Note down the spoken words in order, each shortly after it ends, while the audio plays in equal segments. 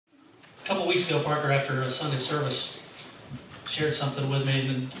couple weeks ago, Parker, after a Sunday service, shared something with me,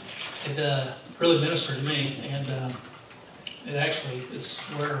 and it really ministered to me, and it actually is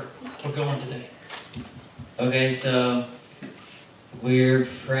where we're going today. Okay, so we were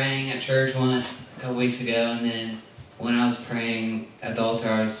praying at church once a couple weeks ago, and then when I was praying at the altar,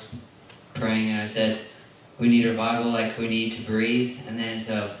 I was praying and I said, we need revival, like we need to breathe. And then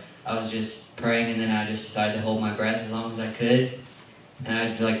so I was just praying, and then I just decided to hold my breath as long as I could.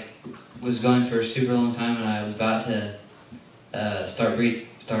 And I was going for a super long time, and I was about to start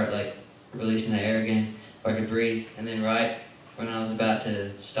releasing the air again, where I could breathe. And then right when I was about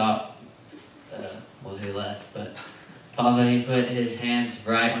to stop, well, he left, but Papa, he put his hand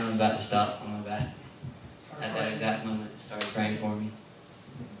right when I was about to stop on my back. At that exact moment, he started praying for me.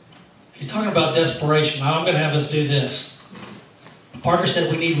 He's talking about desperation. Now I'm going to have us do this. Parker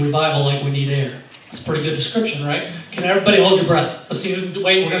said we need revival like we need air. That's a pretty good description, right? Can everybody hold your breath? Let's see who.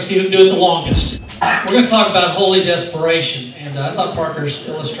 Wait, we're going to see who can do it the longest. We're going to talk about holy desperation, and I thought Parker's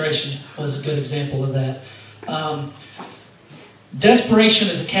illustration was a good example of that. Desperation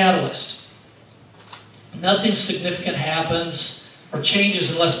is a catalyst. Nothing significant happens or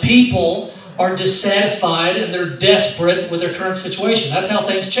changes unless people are dissatisfied and they're desperate with their current situation. That's how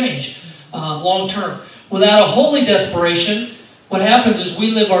things change long term. Without a holy desperation, what happens is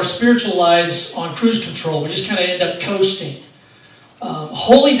we live our spiritual lives on cruise control. We just kind of end up coasting.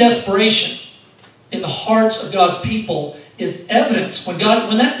 Holy desperation in the hearts of God's people is evidence. When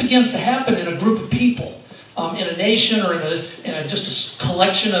that begins to happen in a group of people, in a nation or in just a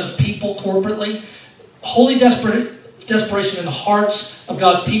collection of people corporately, holy desperation in the hearts of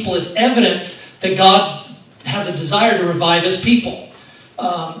God's people is evidence that God has a desire to revive His people.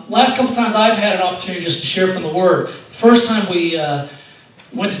 Last couple times I've had an opportunity just to share from the Word. First time we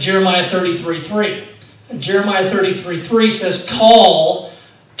went to Jeremiah 33:3. And Jeremiah 33:3 says, call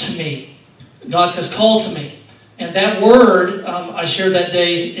to me. God says, call to me. And that word I shared that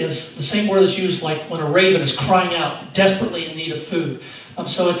day is the same word that's used like when a raven is crying out desperately in need of food.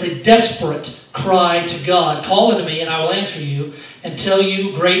 So it's a desperate cry to God. Call unto me and I will answer you and tell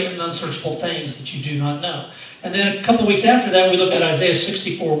you great and unsearchable things that you do not know. And then a couple weeks after that, we looked at Isaiah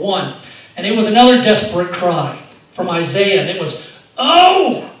 64:1. And it was another desperate cry from Isaiah. And it was,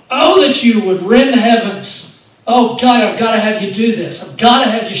 oh, that you would rend the heavens. Oh, God, I've got to have you do this. I've got to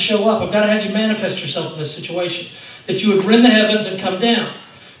have you show up. I've got to have you manifest yourself in this situation. That you would rend the heavens and come down.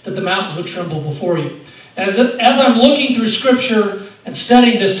 That the mountains would tremble before you. As I'm looking through Scripture and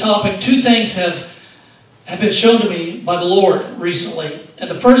studying this topic, two things have been shown to me by the Lord recently. And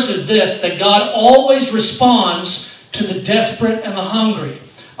the first is this, that God always responds to the desperate and the hungry.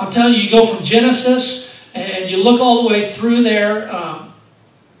 I'm telling you, you go from Genesis and you look all the way through there,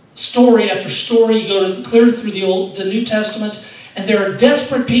 story after story. You go clear through the New Testament, and there are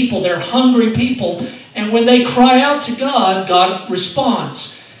desperate people, there are hungry people, and when they cry out to God, God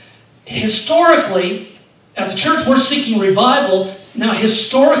responds. Historically, as a church, we're seeking revival. Now,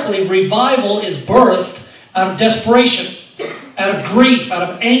 historically, revival is birthed out of desperation, out of grief, out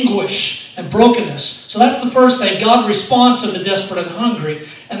of anguish and brokenness. So that's the first thing. God responds to the desperate and hungry.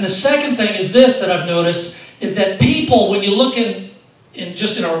 And the second thing is this that I've noticed, is that people, when you look in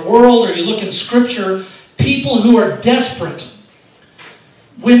our world or you look in Scripture, people who are desperate,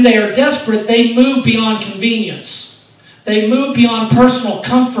 when they are desperate, they move beyond convenience. They move beyond personal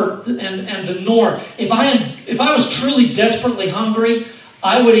comfort and the norm. If I was truly desperately hungry,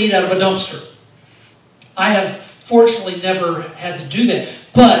 I would eat out of a dumpster. I have fortunately never had to do that.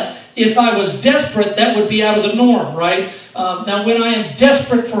 But if I was desperate, that would be out of the norm, right? Now, when I am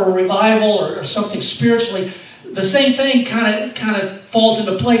desperate for a revival or something spiritually, the same thing kind of falls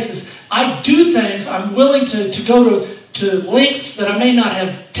into places. I do things, I'm willing to go to lengths that I may not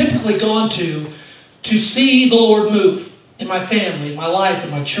have typically gone to see the Lord move in my family, in my life, in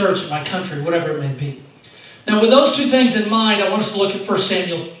my church, in my country, whatever it may be. Now, with those two things in mind, I want us to look at 1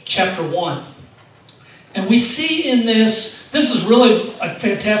 Samuel chapter 1. And we see in this is really a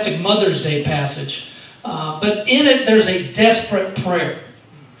fantastic Mother's Day passage. But in it, there's a desperate prayer.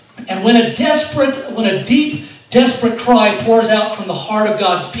 And when a deep, desperate cry pours out from the heart of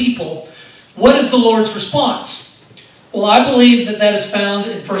God's people, what is the Lord's response? Well, I believe that is found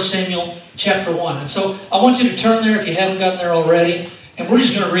in 1 Samuel chapter 1. And so I want you to turn there if you haven't gotten there already. And we're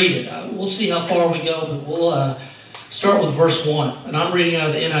just going to read it. We'll see how far we go, but we'll start with verse 1. And I'm reading out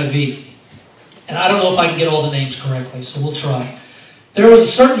of the NIV. And I don't know if I can get all the names correctly, so we'll try. There was a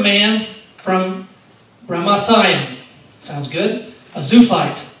certain man from Ramathaim, sounds good, a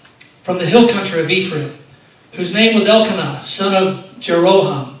Zuphite, from the hill country of Ephraim, whose name was Elkanah, son of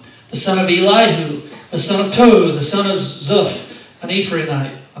Jeroham, the son of Elihu, the son of Tohu, the son of Zuph, an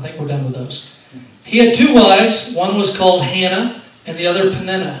Ephraimite. I think we're done with those. He had 2 wives. One was called Hannah and the other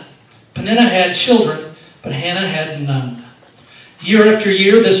Peninnah. Peninnah had children, but Hannah had none. Year after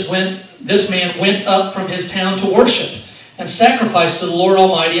year, this man went up from his town to worship and sacrifice to the Lord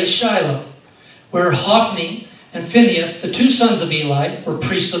Almighty at Shiloh, where Hophni and Phinehas, the 2 sons of Eli, were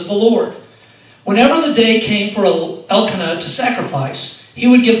priests of the Lord. Whenever the day came for Elkanah to sacrifice, he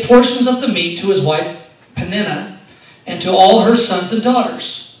would give portions of the meat to his wife Peninnah and to all her sons and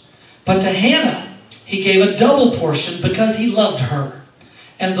daughters. But to Hannah he gave a double portion because he loved her,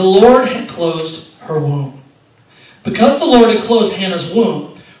 and the Lord had closed her womb. Because the Lord had closed Hannah's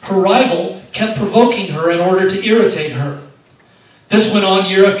womb, her rival kept provoking her in order to irritate her. This went on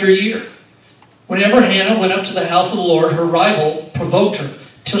year after year. Whenever Hannah went up to the house of the Lord, her rival provoked her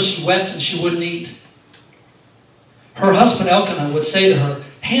till she wept and she wouldn't eat. Her husband Elkanah would say to her,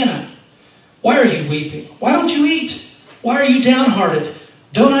 "Hannah, why are you weeping? Why don't you eat? Why are you downhearted?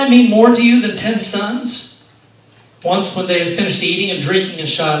 Don't I mean more to you than 10 sons?" Once when they had finished eating and drinking in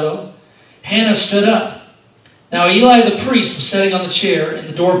Shiloh, Hannah stood up. Now Eli the priest was sitting on the chair in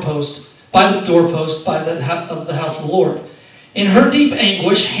the doorpost, of the house of the Lord. In her deep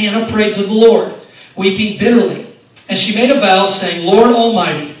anguish, Hannah prayed to the Lord, weeping bitterly. And she made a vow, saying, "Lord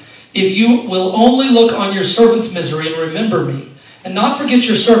Almighty, if you will only look on your servant's misery and remember me, and not forget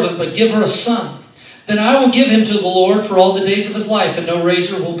your servant, but give her a son, then I will give him to the Lord for all the days of his life, and no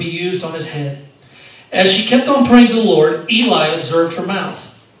razor will be used on his head." As she kept on praying to the Lord, Eli observed her mouth.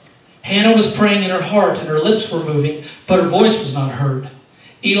 Hannah was praying in her heart, and her lips were moving, but her voice was not heard.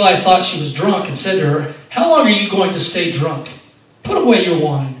 Eli thought she was drunk and said to her, "How long are you going to stay drunk? Put away your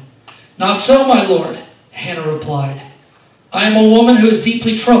wine." "Not so, my lord," Hannah replied. "I am a woman who is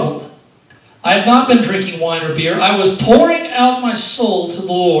deeply troubled. I have not been drinking wine or beer. I was pouring out my soul to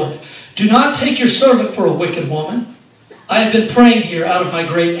the Lord. Do not take your servant for a wicked woman. I have been praying here out of my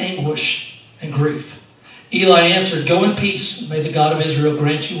great anguish and grief." Eli answered, "Go in peace. May the God of Israel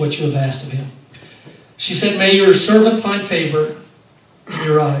grant you what you have asked of him." She said, "May your servant find favor in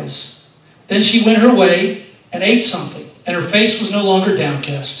your eyes." Then she went her way and ate something, and her face was no longer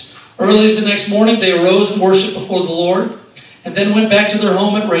downcast. Early the next morning they arose and worshipped before the Lord, and then went back to their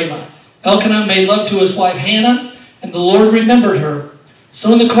home at Ramah. Elkanah made love to his wife Hannah, and the Lord remembered her.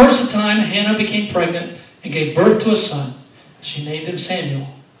 So in the course of time, Hannah became pregnant and gave birth to a son. She named him Samuel,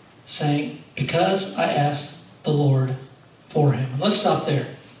 saying, "Because I asked the Lord for him." And let's stop there.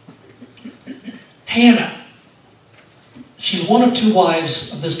 Hannah. She's one of 2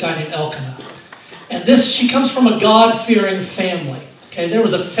 wives of this guy named Elkanah. And she comes from a God-fearing family. Okay, there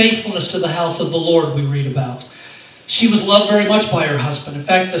was a faithfulness to the house of the Lord we read about. She was loved very much by her husband. In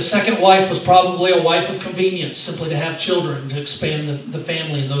fact, the second wife was probably a wife of convenience, simply to have children, to expand the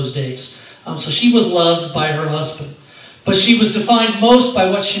family in those days. So she was loved by her husband. But she was defined most by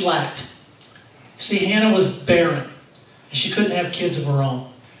what she lacked. See, Hannah was barren, and she couldn't have kids of her own.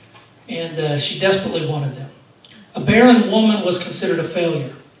 And she desperately wanted them. A barren woman was considered a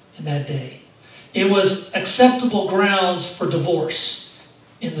failure in that day. It was acceptable grounds for divorce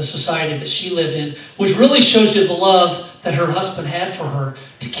in the society that she lived in, which really shows you the love that her husband had for her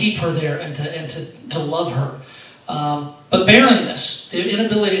to keep her there and to love her. But barrenness, the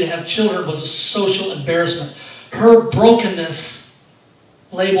inability to have children, was a social embarrassment. Her brokenness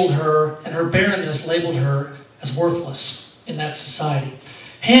labeled her, and her barrenness labeled her as worthless in that society.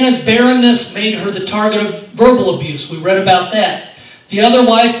 Hannah's barrenness made her the target of verbal abuse. We read about that. The other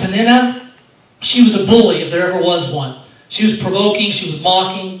wife, Peninnah, she was a bully, if there ever was one. She was provoking, she was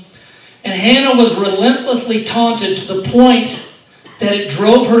mocking. And Hannah was relentlessly taunted to the point that it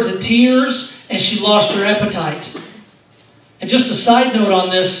drove her to tears and she lost her appetite. And just a side note on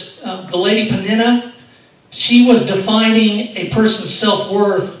this, the lady Peninnah, she was defining a person's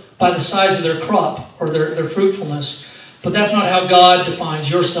self-worth by the size of their crop or their fruitfulness. But that's not how God defines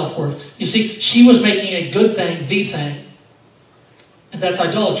your self-worth. You see, she was making a good thing the thing. And that's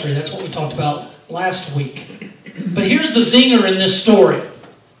idolatry. That's what we talked about last week. But here's the zinger in this story.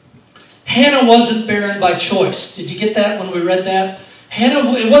 Hannah wasn't barren by choice. Did you get that when we read that?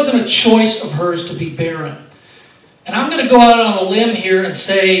 Hannah, it wasn't a choice of hers to be barren. And I'm going to go out on a limb here and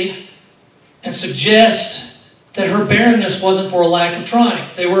say and suggest that her barrenness wasn't for a lack of trying.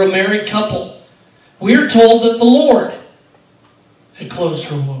 They were a married couple. We're told that the Lord had closed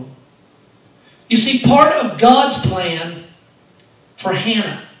her womb. You see, part of God's plan for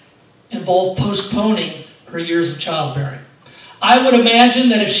Hannah involved postponing her years of childbearing. I would imagine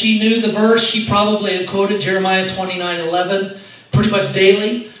that if she knew the verse, she probably had quoted Jeremiah 29:11 pretty much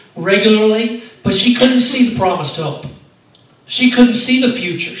daily, regularly, but she couldn't see the promised hope. She couldn't see the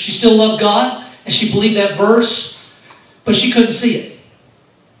future. She still loved God, and she believed that verse, but she couldn't see it.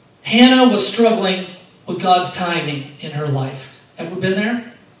 Hannah was struggling with God's timing in her life. Ever been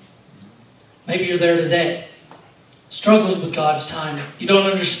there? Maybe you're there today. Struggling with God's timing. You don't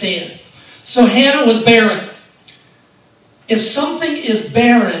understand. So Hannah was barren. If something is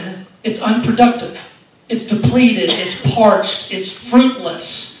barren, it's unproductive. It's depleted. It's parched. It's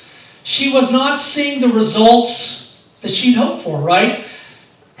fruitless. She was not seeing the results that she'd hoped for, right?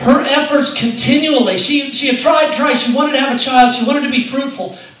 Her efforts continually, she had tried, she wanted to have a child, she wanted to be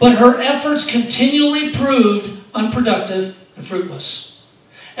fruitful, but her efforts continually proved unproductive and fruitless.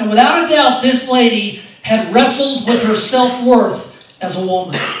 And without a doubt, this lady had wrestled with her self-worth as a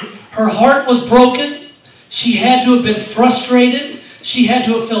woman. Her heart was broken. She had to have been frustrated. She had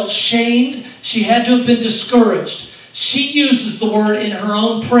to have felt shamed. She had to have been discouraged. She uses the word in her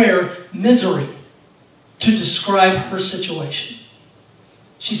own prayer, misery, to describe her situation.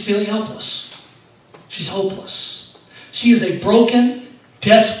 She's feeling helpless. She's hopeless. She is a broken,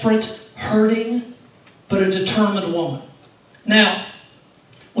 desperate, hurting, but a determined woman. Now,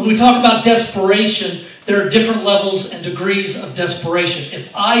 when we talk about desperation, there are different levels and degrees of desperation.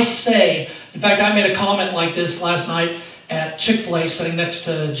 If I say, in fact, I made a comment like this last night at Chick-fil-A, sitting next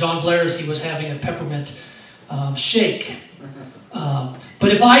to John Blair as he was having a peppermint shake. But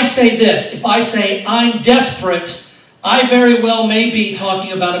if I say this, if I say, I'm desperate, I very well may be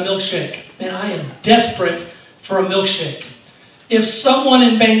talking about a milkshake. Man, I am desperate for a milkshake. If someone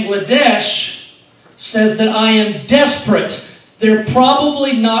in Bangladesh says that I am desperate, they're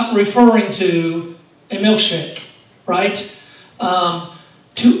probably not referring to a milkshake, right?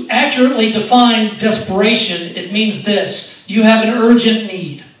 To accurately define desperation, it means this. You have an urgent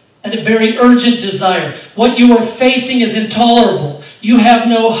need and a very urgent desire. What you are facing is intolerable. You have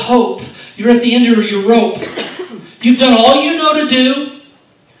no hope. You're at the end of your rope. You've done all you know to do.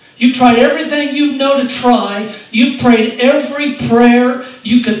 You've tried everything you know to try. You've prayed every prayer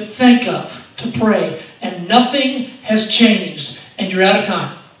you could think of to pray. And nothing has changed. And you're out of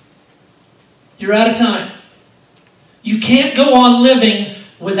time. You're out of time. You can't go on living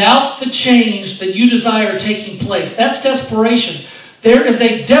without the change that you desire taking place. That's desperation. There is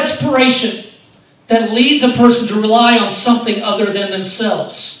a desperation that leads a person to rely on something other than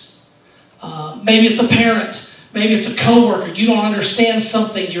themselves. Maybe it's a parent. Maybe it's a coworker. You don't understand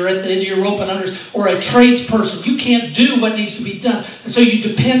something. You're at the end of your rope and or a tradesperson. You can't do what needs to be done. And so you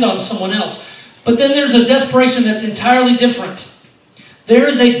depend on someone else. But then there's a desperation that's entirely different. There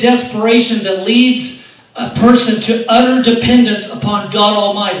is a desperation that leads a person to utter dependence upon God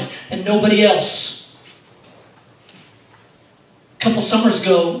Almighty and nobody else. A couple summers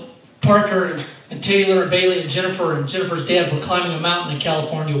ago, Parker and Taylor and Bailey and Jennifer's dad were climbing a mountain in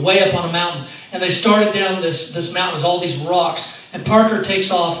California, way up on a mountain. And they started down this mountain with all these rocks. And Parker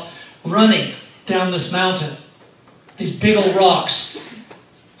takes off running down this mountain. These big old rocks.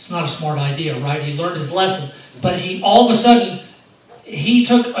 It's not a smart idea, right? He learned his lesson. But all of a sudden, he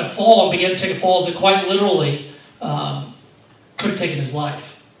took a fall and began to take a fall that quite literally could have taken his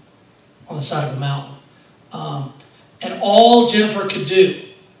life on the side of the mountain. And all Jennifer could do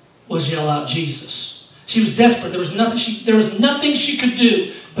was yell out, Jesus. She was desperate. There was nothing she could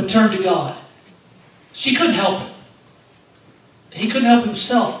do but turn to God. She couldn't help it. He couldn't help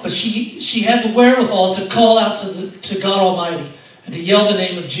himself, but she had the wherewithal to call out to God Almighty and to yell the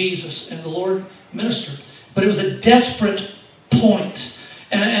name of Jesus, and the Lord ministered. But it was a desperate point.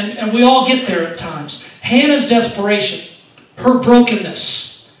 And we all get there at times. Hannah's desperation, her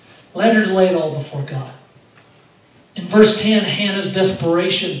brokenness, led her to lay it all before God. In verse 10, Hannah's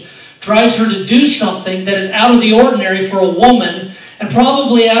desperation drives her to do something that is out of the ordinary for a woman and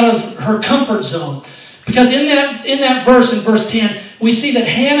probably out of her comfort zone. Because in that verse, in verse 10, we see that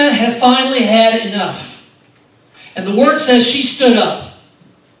Hannah has finally had enough. And the word says she stood up.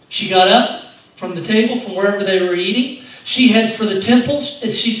 She got up from the table, from wherever they were eating. She heads for the temple.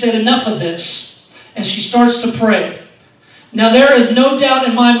 She said, enough of this. And she starts to pray. Now there is no doubt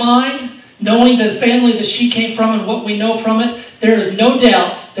in my mind, knowing the family that she came from and what we know from it, there is no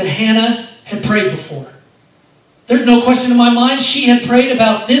doubt that Hannah had prayed before. There's no question in my mind. She had prayed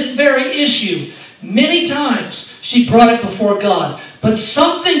about this very issue. Many times she brought it before God. But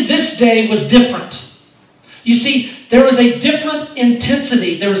something this day was different. You see, there was a different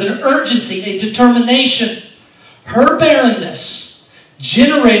intensity. There was an urgency, a determination. Her barrenness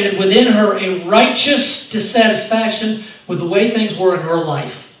generated within her a righteous dissatisfaction with the way things were in her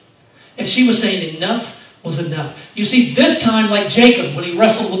life. And she was saying enough was enough. You see, this time, like Jacob when he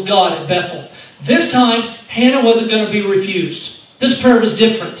wrestled with God at Bethel, this time Hannah wasn't going to be refused. This prayer was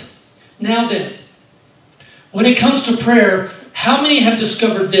different. Now then, when it comes to prayer, how many have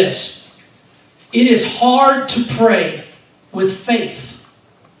discovered this? It is hard to pray with faith.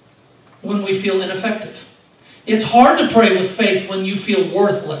 when we feel ineffective. It's hard to pray with faith when you feel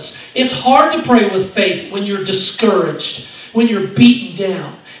worthless. It's hard to pray with faith when you're discouraged, when you're beaten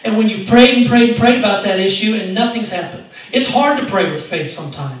down, and when you've prayed and prayed and prayed about that issue and nothing's happened. It's hard to pray with faith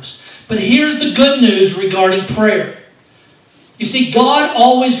sometimes. But here's the good news regarding prayer. You see, God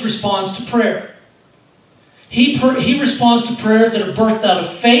always responds to prayer. He responds to prayers that are birthed out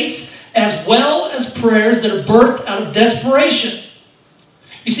of faith, as well as prayers that are birthed out of desperation.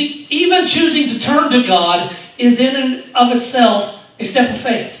 You see, even choosing to turn to God is in and of itself a step of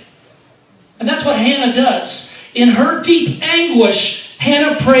faith. And that's what Hannah does. In her deep anguish,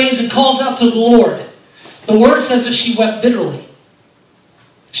 Hannah prays and calls out to the Lord. The Word says that she wept bitterly.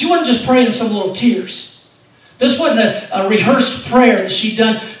 She wasn't just praying in some little tears. This wasn't a rehearsed prayer that she'd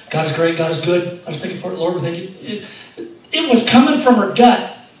done. God is great, God is good. I was thinking for it, Lord, we're thinking. It was coming from her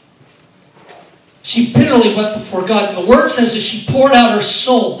gut. She bitterly wept before God. And the Word says that she poured out her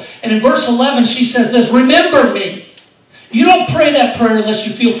soul. And in verse 11 she says this, remember me. You don't pray that prayer unless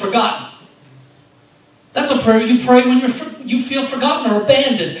you feel forgotten. That's a prayer you pray when you feel forgotten or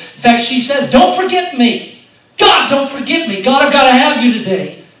abandoned. In fact, she says, don't forget me. God, don't forget me. God, I've got to have you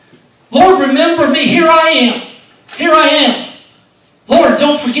today. Lord, remember me. Here I am. Here I am. Lord,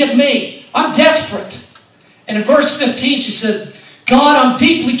 don't forget me. I'm desperate. And in verse 15 she says, God, I'm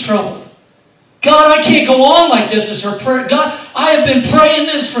deeply troubled. God, I can't go on like this is her prayer. God, I have been praying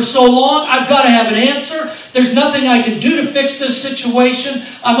this for so long. I've got to have an answer. There's nothing I can do to fix this situation.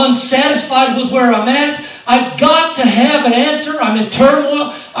 I'm unsatisfied with where I'm at. I've got to have an answer. I'm in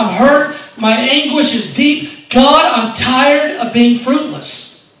turmoil. I'm hurt. My anguish is deep. God, I'm tired of being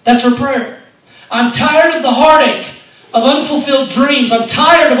fruitless. That's her prayer. I'm tired of the heartache of unfulfilled dreams. I'm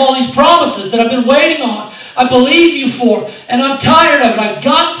tired of all these promises that I've been waiting on. I believe you for, and I'm tired of it. I've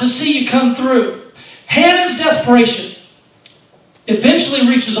got to see you come through. Hannah's desperation eventually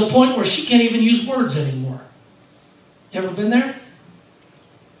reaches a point where she can't even use words anymore. You ever been there?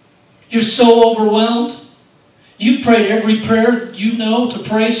 You're so overwhelmed. You prayed every prayer you know to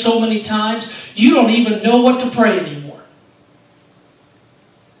pray so many times, you don't even know what to pray anymore.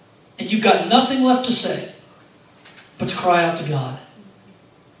 And you've got nothing left to say but to cry out to God.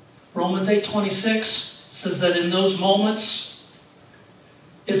 Romans 8:26 says that in those moments,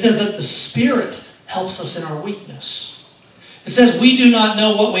 it says that the Spirit helps us in our weakness. It says we do not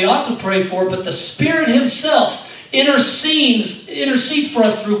know what we ought to pray for, but the Spirit Himself intercedes for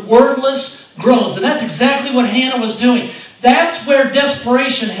us through wordless groans. And that's exactly what Hannah was doing. That's where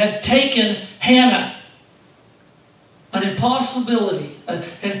desperation had taken Hannah. An impossibility.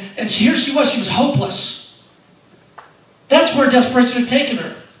 And here she was hopeless. That's where desperation had taken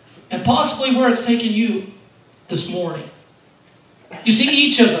her. And possibly where it's taken you this morning. You see,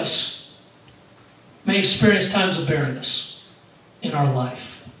 each of us may experience times of barrenness in our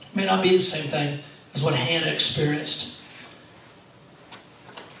life. It may not be the same thing as what Hannah experienced.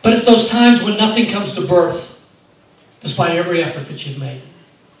 But it's those times when nothing comes to birth, despite every effort that you've made.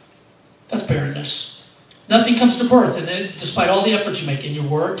 That's barrenness. Nothing comes to birth, and then, despite all the efforts you make in your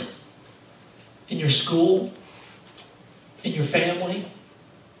work, in your school, in your family,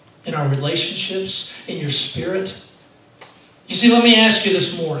 in our relationships, in your spirit. You see, let me ask you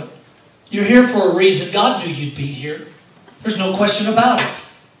this morning. You're here for a reason. God knew you'd be here. There's no question about it.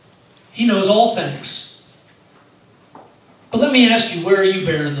 He knows all things. But let me ask you, where are you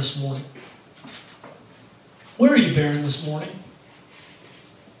barren this morning? Where are you barren this morning?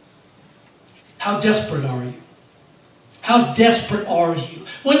 How desperate are you? How desperate are you?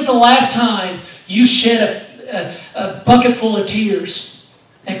 When's the last time you shed a bucket full of tears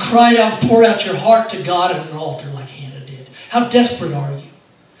and cried out and poured out your heart to God at an altar like Hannah did? How desperate are you?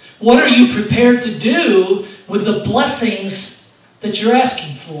 What are you prepared to do with the blessings that you're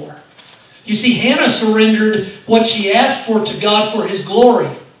asking for? You see, Hannah surrendered what she asked for to God for His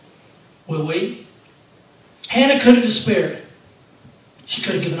glory. Will we? Hannah could have despaired. She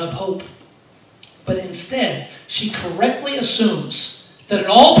could have given up hope. But instead, she correctly assumes that an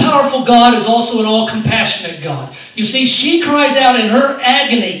all-powerful God is also an all-compassionate God. You see, she cries out in her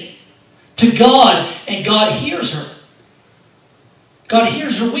agony to God, and God hears her. God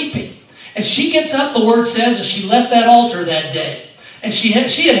hears her weeping. And she gets up, the Word says, and she left that altar that day. And she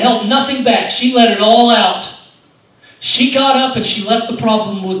had held nothing back. She let it all out. She got up and she left the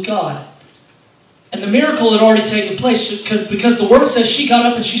problem with God. And the miracle had already taken place because the Word says she got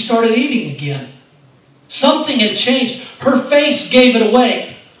up and she started eating again. Something had changed. Her face gave it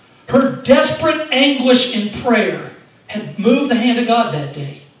away. Her desperate anguish in prayer had moved the hand of God that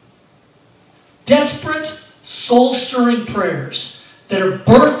day. Desperate, soul-stirring prayers that are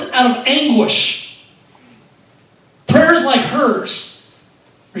birthed out of anguish. Prayers like hers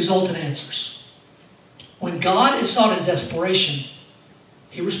result in answers. When God is sought in desperation,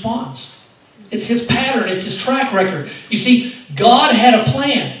 He responds. It's His pattern. It's His track record. You see, God had a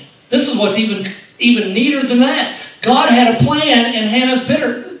plan. This is what's even neater than that. God had a plan in Hannah's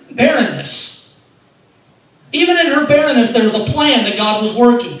barrenness. Even in her barrenness, there was a plan that God was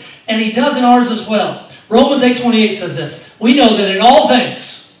working. And He does in ours as well. Romans 8:28 says this. We know that in all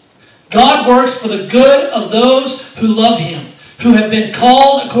things, God works for the good of those who love Him, who have been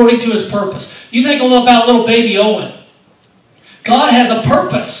called according to His purpose. You think a little about little baby Owen. God has a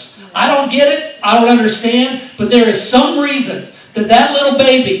purpose. I don't get it. I don't understand. But there is some reason that that little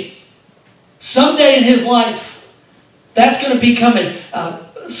baby, someday in his life, that's going to become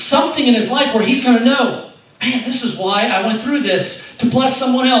something in his life where he's going to know, man, this is why I went through this, to bless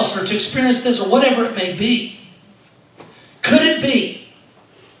someone else or to experience this or whatever it may be. Could it be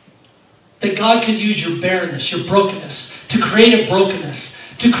that God could use your barrenness, your brokenness, to create a brokenness,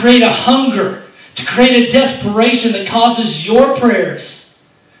 to create a hunger, to create a desperation that causes your prayers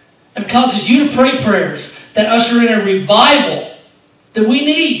and causes you to pray prayers that usher in a revival that we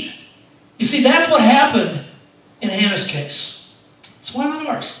need? You see, that's what happened in Hannah's case. So why not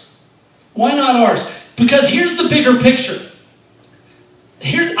ours? Why not ours? Because here's the bigger picture.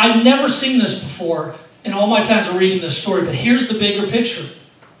 I've never seen this before in all my times of reading this story, but here's the bigger picture.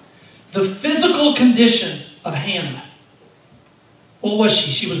 The physical condition of Hannah. What was she?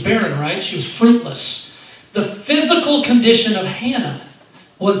 She was barren, right? She was fruitless. The physical condition of Hannah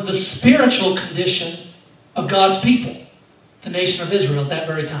was the spiritual condition of God's people, the nation of Israel at that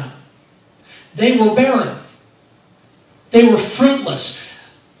very time. They were barren. They were fruitless.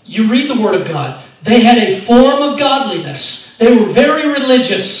 You read the Word of God. They had a form of godliness. They were very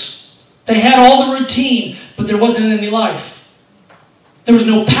religious. They had all the routine, but there wasn't any life. There was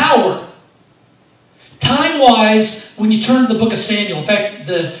no power. Time-wise, when you turn to the book of Samuel, in fact,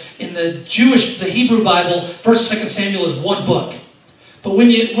 in the Hebrew Bible, 1st and 2nd Samuel is one book. But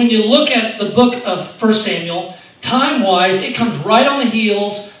when you look at the book of 1 Samuel, time-wise, it comes right on the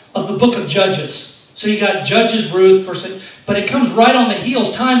heels of the book of Judges. So you got Judges, Ruth, 1st, but it comes right on the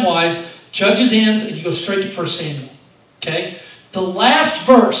heels time-wise. Judges ends, and you go straight to 1 Samuel. Okay? The last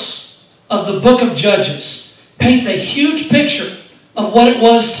verse of the book of Judges paints a huge picture of what it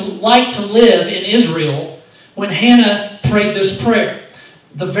was to live in Israel when Hannah prayed this prayer.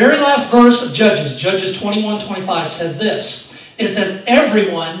 The very last verse of Judges, Judges 21:25, says this. It says,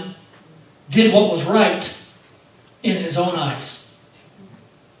 everyone did what was right in his own eyes.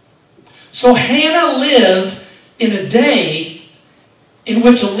 So Hannah lived in a day in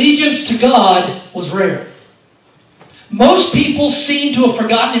which allegiance to God was rare. Most people seem to have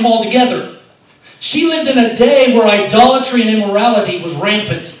forgotten Him altogether. She lived in a day where idolatry and immorality was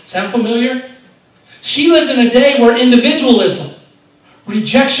rampant. Sound familiar? She lived in a day where individualism,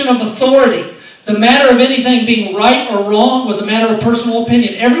 rejection of authority, the matter of anything being right or wrong was a matter of personal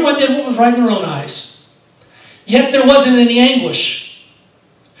opinion. Everyone did what was right in their own eyes. Yet there wasn't any anguish.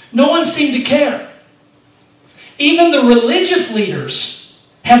 No one seemed to care. Even the religious leaders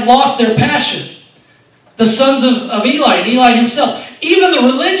had lost their passion. The sons of Eli and Eli himself. Even the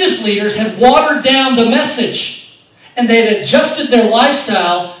religious leaders had watered down the message. And they had adjusted their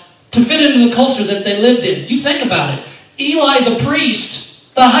lifestyle to fit into the culture that they lived in. You think about it. Eli the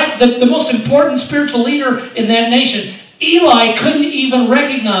priest, the most important spiritual leader in that nation, Eli couldn't even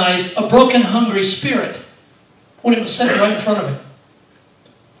recognize a broken, hungry spirit when it was sitting right in front of him.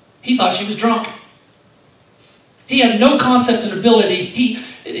 He thought she was drunk. He had no concept and ability.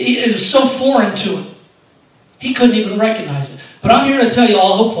 It was so foreign to him. He couldn't even recognize it. But I'm here to tell you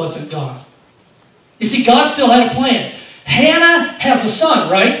all hope wasn't gone. You see, God still had a plan. Hannah has a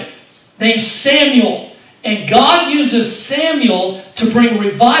son, right? Named Samuel. And God uses Samuel to bring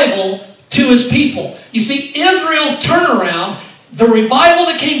revival to His people. You see, Israel's turnaround, the revival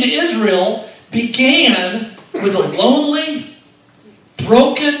that came to Israel, began with a lonely,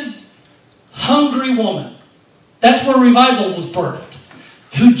 broken, hungry woman. That's where revival was birthed.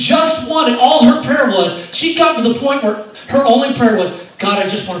 Who just wanted, all her prayer was, she got to the point where her only prayer was, God, I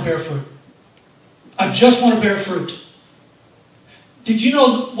just want to bear fruit. I just want to bear fruit. Did you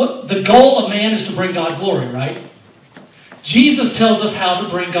know what the goal of man is to bring God glory, right? Jesus tells us how to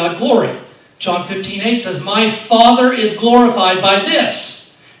bring God glory. John 15:8 says, my Father is glorified by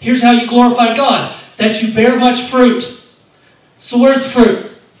this. Here's how you glorify God. That you bear much fruit. So where's the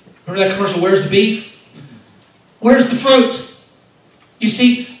fruit? Remember that commercial, where's the beef? Where's the fruit? You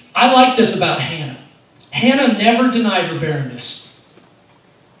see, I like this about Hannah. Hannah never denied her barrenness.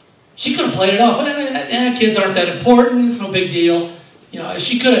 She could have played it off. Kids aren't that important. It's no big deal. You know,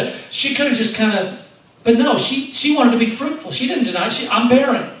 she could have just kind of But no, she wanted to be fruitful. She didn't deny it. I'm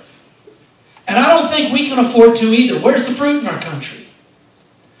barren. And I don't think we can afford to either. Where's the fruit in our country?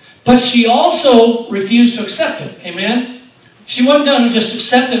 But she also refused to accept it. Amen? She wasn't going to just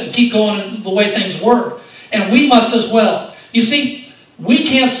accept it and keep going the way things were. And we must as well. You see, we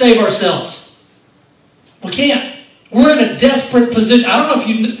can't save ourselves. We can't. We're in a desperate position. I don't know if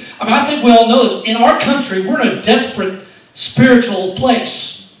you... I think we all know this. In our country, we're in a desperate spiritual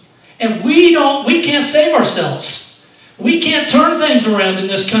place. And we can't save ourselves. We can't turn things around in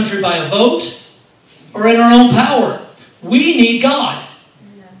this country by a vote or in our own power. We need God.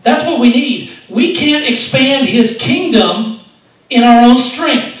 That's what we need. We can't expand His kingdom in our own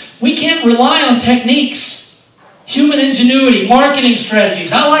strength. We can't rely on techniques, human ingenuity, marketing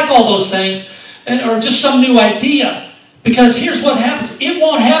strategies. I like all those things, or just some new idea. Because here's what happens. It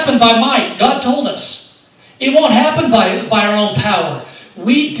won't happen by might. God told us. It won't happen by our own power.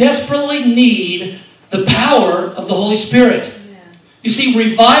 We desperately need the power of the Holy Spirit. Yeah. You see,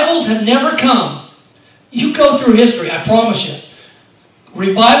 revivals have never come. You go through history, I promise you.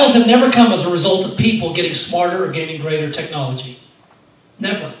 Revivals have never come as a result of people getting smarter or gaining greater technology.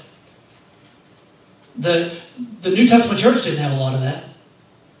 Never. The New Testament church didn't have a lot of that.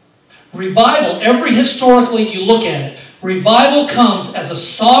 Revival, historically you look at it, revival comes as a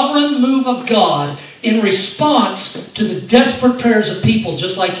sovereign move of God in response to the desperate prayers of people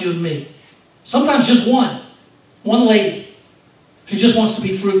just like you and me. Sometimes just one lady who just wants to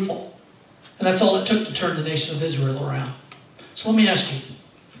be fruitful. And that's all it took to turn the nation of Israel around. So let me ask you,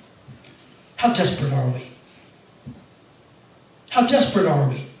 how desperate are we? How desperate are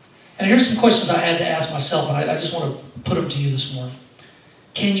we? And here's some questions I had to ask myself, and I just want to put them to you this morning.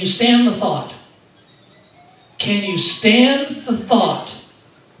 Can you stand the thought? Can you stand the thought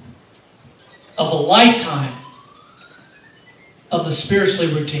of a lifetime of the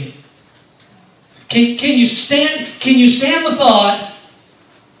spiritually routine? Can you stand the thought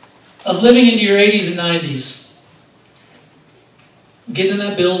of living into your 80s and 90s? Getting in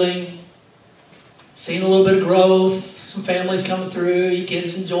that building, seeing a little bit of growth, some families coming through, you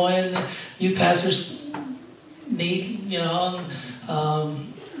kids enjoying, the youth pastors need,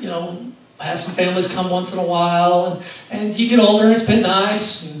 have some families come once in a while, and you get older and it's been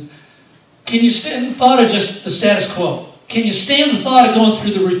nice. And can you stand the thought of just the status quo? Can you stand the thought of going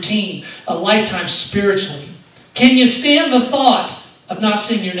through the routine, a lifetime spiritually? Can you stand the thought of not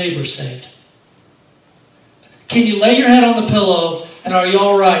seeing your neighbors saved? Can you lay your head on the pillow and are you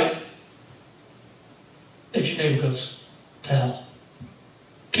all right if your neighbor goes to hell?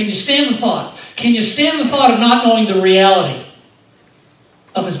 Can you stand the thought? Can you stand the thought of not knowing the reality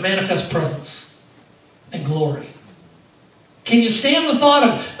of His manifest presence and glory? Can you stand the thought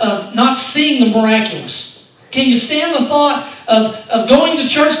of not seeing the miraculous? Can you stand the thought of going to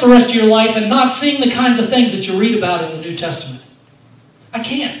church the rest of your life and not seeing the kinds of things that you read about in the New Testament? I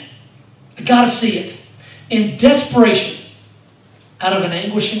can't. I got to see it. In desperation, out of an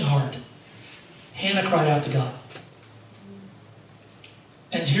anguishing heart, Hannah cried out to God.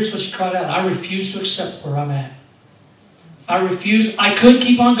 And here's what she cried out. I refuse to accept where I'm at. I refuse. I could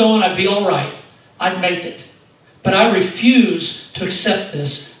keep on going. I'd be all right. I'd make it. But I refuse to accept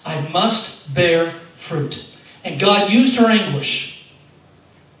this. I must bear fruit. And God used her anguish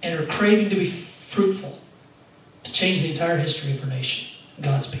and her craving to be fruitful to change the entire history of her nation,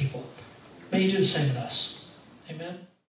 God's people. May He do the same with us. Amen.